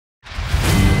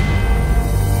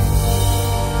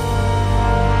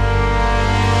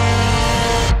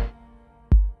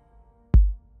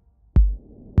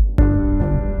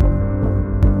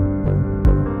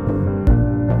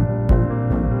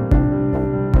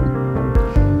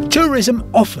Heroism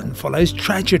often follows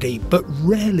tragedy, but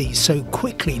rarely so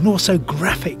quickly nor so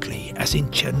graphically as in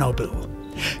Chernobyl.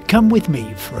 Come with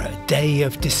me for a day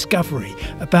of discovery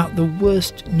about the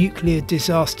worst nuclear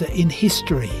disaster in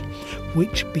history,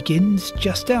 which begins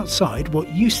just outside what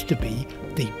used to be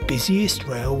the busiest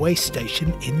railway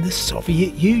station in the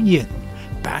Soviet Union,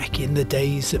 back in the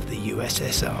days of the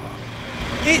USSR.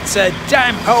 It's a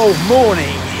damp old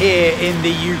morning here in the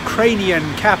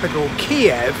Ukrainian capital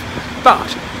Kiev,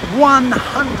 but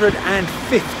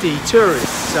 150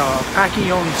 tourists are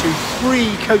packing onto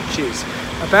 3 coaches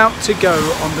about to go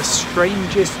on the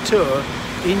strangest tour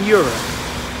in Europe.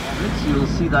 You'll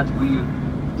see that we're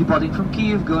departing from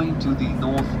Kiev, going to the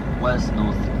northwest.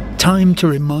 Time to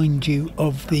remind you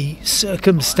of the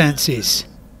circumstances.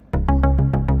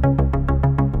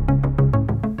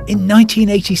 In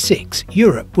 1986,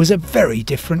 Europe was a very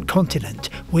different continent,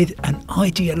 with an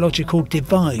ideological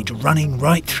divide running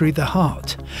right through the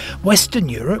heart. Western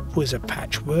Europe was a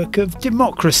patchwork of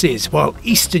democracies, while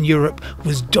Eastern Europe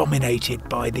was dominated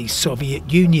by the Soviet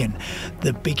Union,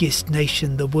 the biggest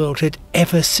nation the world had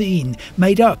ever seen,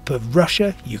 made up of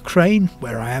Russia, Ukraine,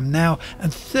 where I am now,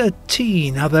 and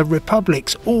 13 other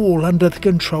republics, all under the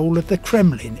control of the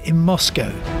Kremlin in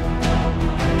Moscow.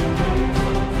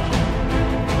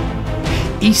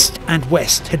 East and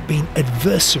West had been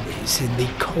adversaries in the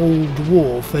Cold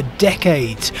War for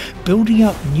decades, building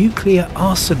up nuclear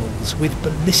arsenals with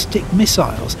ballistic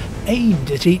missiles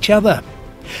aimed at each other.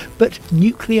 But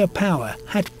nuclear power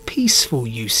had peaceful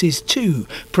uses too,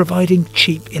 providing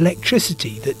cheap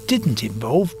electricity that didn't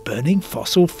involve burning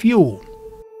fossil fuel.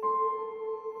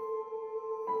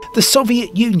 The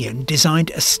Soviet Union designed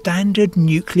a standard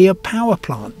nuclear power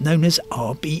plant known as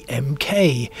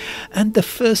RBMK, and the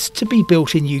first to be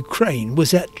built in Ukraine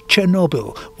was at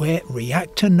Chernobyl, where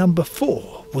Reactor No.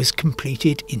 4 was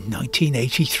completed in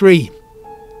 1983.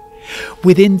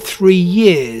 Within 3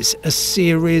 years, a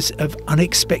series of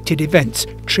unexpected events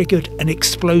triggered an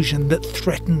explosion that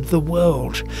threatened the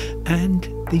world, and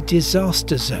the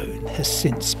disaster zone has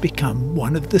since become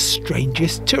one of the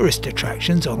strangest tourist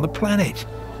attractions on the planet.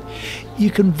 You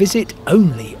can visit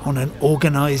only on an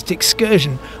organised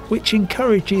excursion, which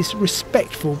encourages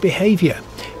respectful behaviour.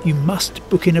 You must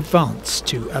book in advance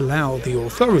to allow the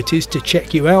authorities to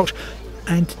check you out,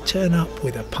 and turn up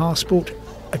with a passport,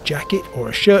 a jacket or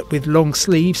a shirt with long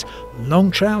sleeves,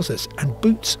 long trousers and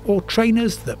boots or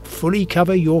trainers that fully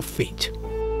cover your feet.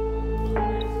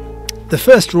 The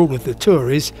first rule of the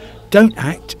tour is, don't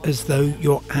act as though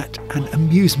you're at an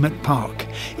amusement park.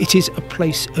 It is a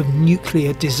place of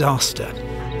nuclear disaster.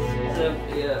 It's a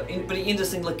pretty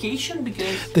interesting location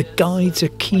because the guides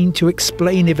are keen to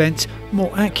explain events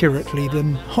more accurately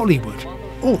than Hollywood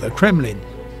or the Kremlin.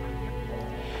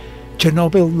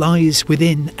 Chernobyl lies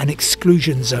within an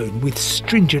exclusion zone with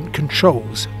stringent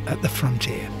controls at the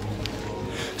frontier.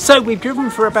 So we've driven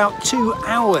for about 2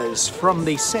 hours from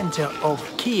the centre of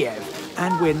Kiev,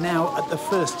 and we're now at the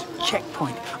first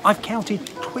checkpoint. I've counted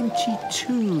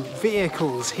 22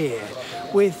 vehicles here,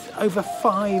 with over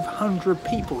 500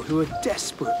 people who are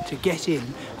desperate to get in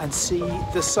and see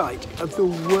the site of the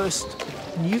worst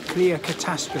nuclear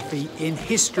catastrophe in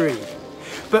history.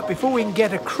 But before we can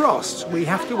get across, we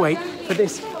have to wait for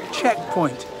this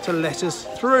checkpoint to let us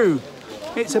through.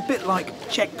 It's a bit like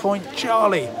Checkpoint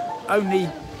Charlie, only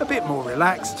a bit more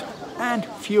relaxed and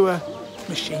fewer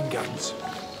machine guns.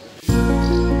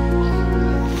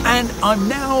 And I'm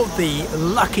now the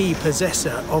lucky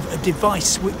possessor of a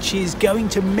device which is going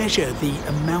to measure the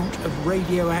amount of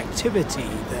radioactivity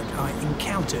that I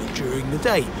encounter during the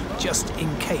day, just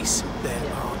in case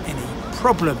there are any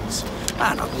problems.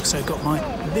 And I've also got my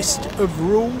list of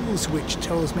rules which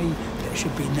tells me there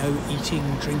should be no eating,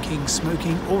 drinking,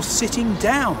 smoking or sitting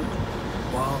down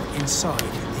while inside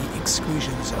the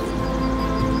exclusion zone.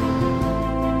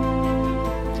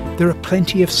 There are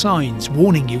plenty of signs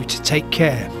warning you to take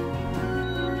care.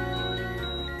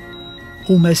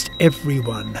 Almost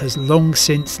everyone has long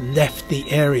since left the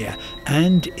area,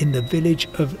 and in the village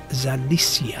of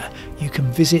Zalicia you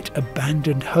can visit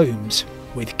abandoned homes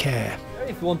with care.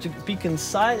 if you want to peek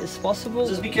inside, it's possible.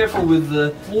 Just be careful with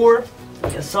the floor,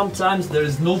 because sometimes there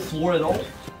is no floor at all.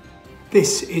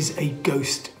 This is a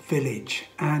ghost village,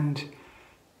 and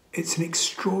it's an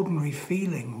extraordinary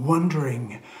feeling,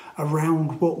 wandering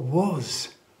around what was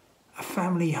a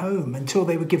family home until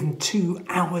they were given 2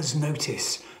 hours'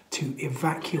 notice to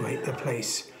evacuate the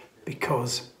place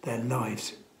because their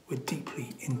lives were deeply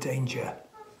in danger.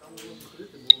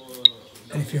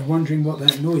 And if you're wondering what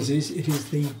that noise is, it is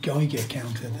the Geiger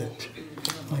counter that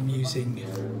I'm using.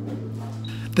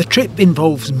 The trip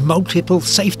involves multiple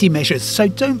safety measures, so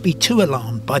don't be too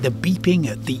alarmed by the beeping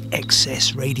at the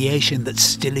excess radiation that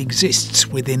still exists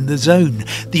within the zone.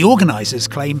 The organisers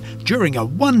claim during a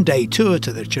one-day tour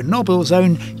to the Chernobyl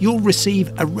zone, you'll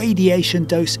receive a radiation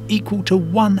dose equal to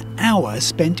 1 hour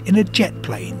spent in a jet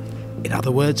plane. In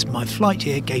other words, my flight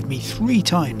here gave me 3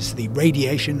 times the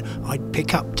radiation I'd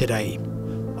pick up today.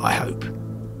 I hope.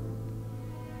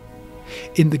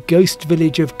 In the ghost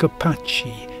village of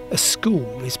Kopachi, a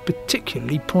school is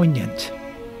particularly poignant.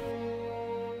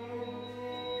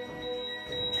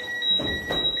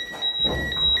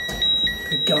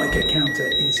 The Geiger counter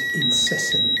is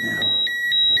incessant now.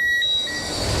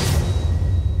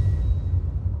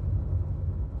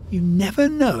 You never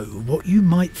know what you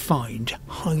might find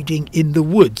hiding in the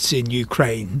woods in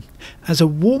Ukraine. As a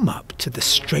warm-up to the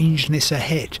strangeness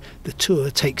ahead, the tour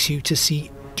takes you to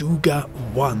see Duga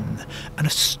 1, an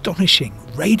astonishing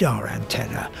radar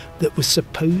antenna that was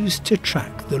supposed to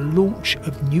track the launch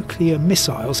of nuclear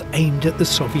missiles aimed at the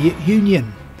Soviet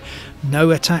Union.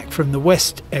 No attack from the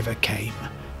West ever came.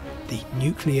 The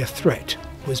nuclear threat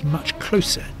was much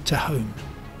closer to home.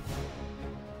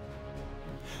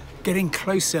 Getting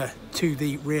closer to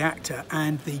the reactor,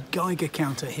 and the Geiger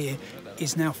counter here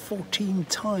is now 14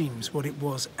 times what it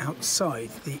was outside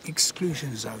the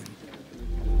exclusion zone.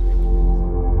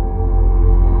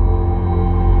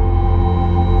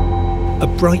 A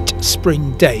bright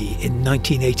spring day in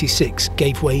 1986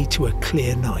 gave way to a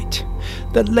clear night.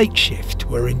 The late shift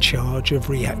were in charge of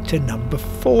reactor number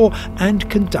 4 and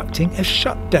conducting a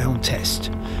shutdown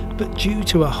test. But due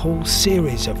to a whole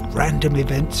series of random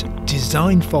events,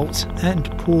 design faults and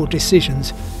poor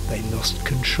decisions, they lost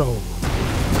control.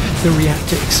 The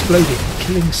reactor exploded,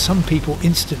 killing some people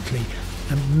instantly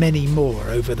and many more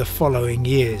over the following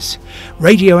years.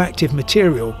 Radioactive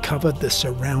material covered the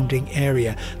surrounding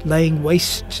area, laying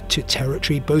waste to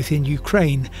territory both in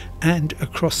Ukraine and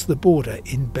across the border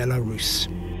in Belarus.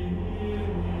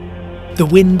 The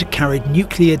wind carried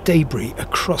nuclear debris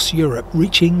across Europe,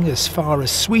 reaching as far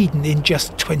as Sweden in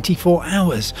just 24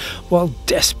 hours, while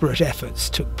desperate efforts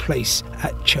took place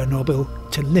at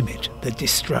Chernobyl to limit the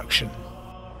destruction.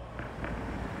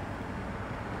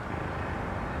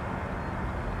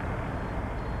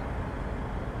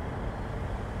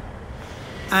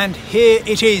 And here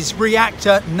it is,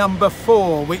 reactor number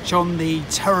 4, which on the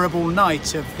terrible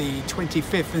night of the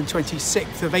 25th and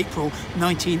 26th of April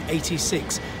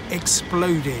 1986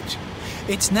 exploded.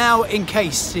 It's now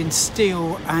encased in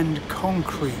steel and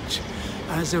concrete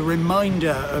as a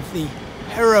reminder of the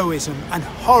heroism and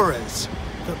horrors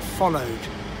that followed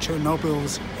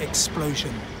Chernobyl's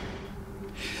explosion.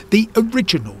 The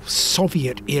original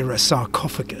Soviet-era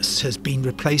sarcophagus has been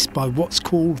replaced by what's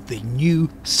called the new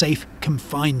safe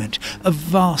confinement, a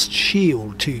vast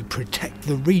shield to protect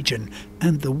the region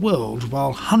and the world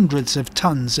while hundreds of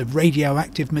tons of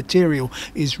radioactive material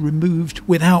is removed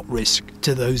without risk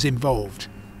to those involved.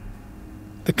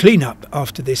 The clean-up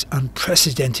after this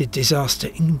unprecedented disaster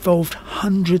involved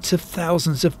hundreds of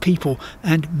thousands of people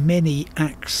and many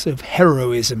acts of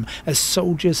heroism as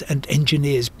soldiers and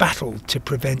engineers battled to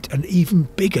prevent an even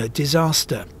bigger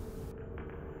disaster.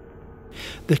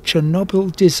 The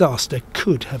Chernobyl disaster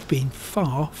could have been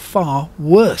far, far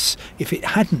worse if it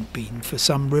hadn't been for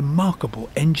some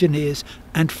remarkable engineers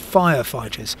and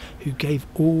firefighters who gave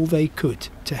all they could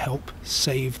to help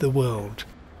save the world.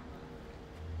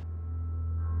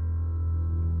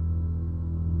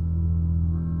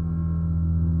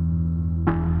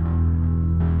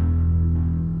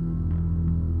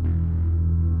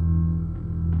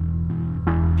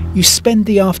 You spend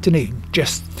the afternoon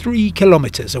just 3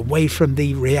 kilometres away from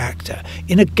the reactor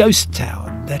in a ghost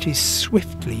town that is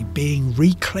swiftly being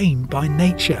reclaimed by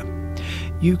nature.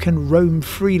 You can roam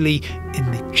freely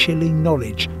in the chilling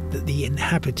knowledge that the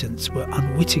inhabitants were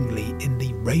unwittingly in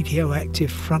the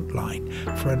radioactive frontline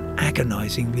for an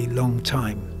agonisingly long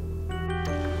time.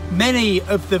 Many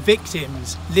of the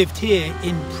victims lived here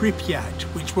in Pripyat,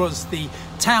 which was the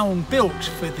town built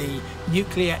for the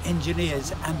nuclear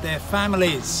engineers and their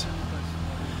families.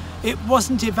 It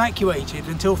wasn't evacuated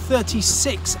until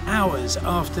 36 hours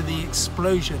after the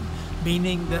explosion,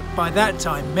 meaning that by that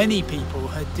time many people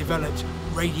had developed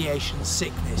radiation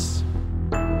sickness.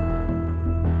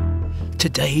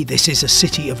 Today this is a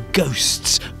city of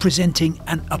ghosts, presenting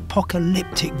an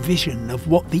apocalyptic vision of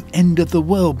what the end of the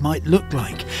world might look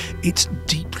like. It's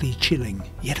deeply chilling,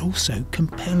 yet also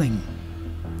compelling.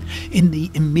 In the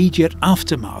immediate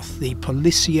aftermath, the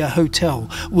Policia Hotel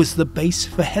was the base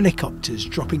for helicopters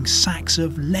dropping sacks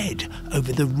of lead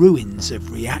over the ruins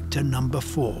of reactor number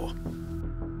 4.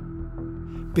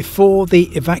 Before the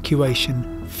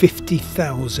evacuation,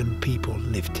 50,000 people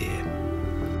lived here.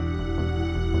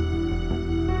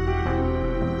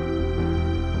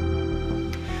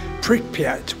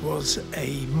 Pripyat was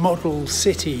a model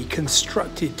city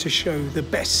constructed to show the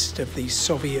best of the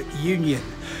Soviet Union.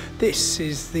 This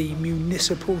is the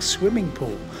municipal swimming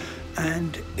pool,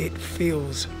 and it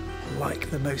feels like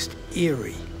the most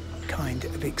eerie kind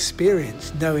of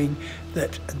experience, knowing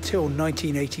that until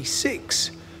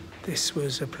 1986 this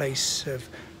was a place of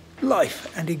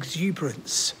life and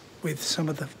exuberance with some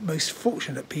of the most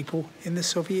fortunate people in the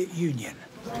Soviet Union.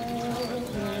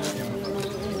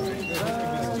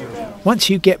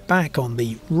 Once you get back on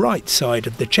the right side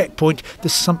of the checkpoint,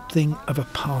 there's something of a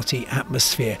party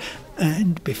atmosphere.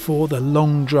 And before the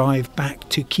long drive back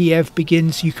to Kiev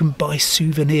begins, you can buy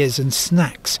souvenirs and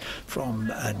snacks,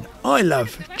 from an I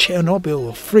love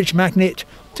Chernobyl fridge magnet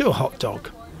to a hot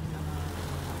dog.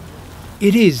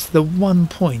 It is the one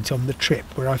point on the trip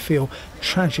where I feel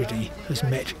tragedy has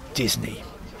met Disney.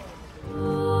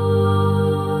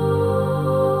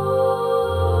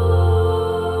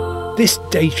 This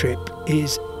day trip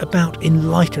is about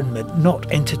enlightenment,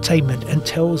 not entertainment, and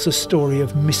tells a story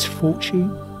of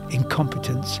misfortune,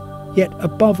 incompetence, yet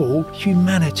above all,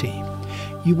 humanity.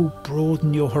 You will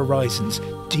broaden your horizons,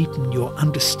 deepen your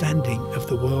understanding of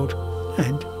the world,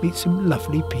 and meet some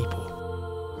lovely people.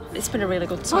 It's been a really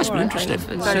good tour. Oh, it's been interesting.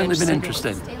 It's certainly been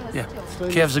interesting. Yeah.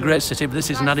 Kiev's a great city, but this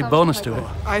is an added bonus to it.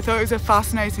 I thought it was a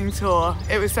fascinating tour.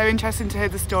 It was so interesting to hear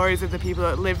the stories of the people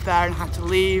that lived there and had to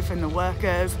leave, and the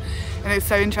workers. And it's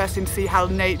so interesting to see how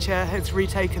nature has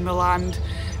retaken the land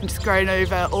and just grown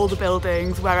over all the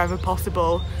buildings wherever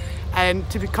possible. And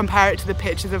to compare it to the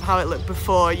pictures of how it looked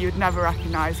before, you would never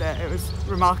recognise it. It was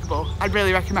remarkable. I'd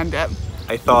really recommend it.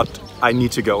 I thought I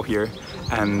need to go here.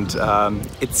 And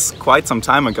it's quite some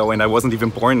time ago, and I wasn't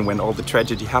even born when all the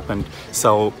tragedy happened.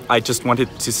 So I just wanted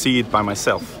to see it by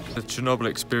myself. The Chernobyl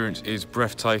experience is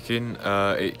breathtaking.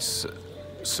 It's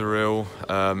surreal.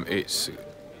 It's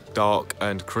dark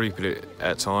and creepy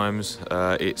at times.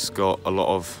 It's got a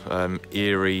lot of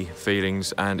eerie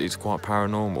feelings, and it's quite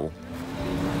paranormal.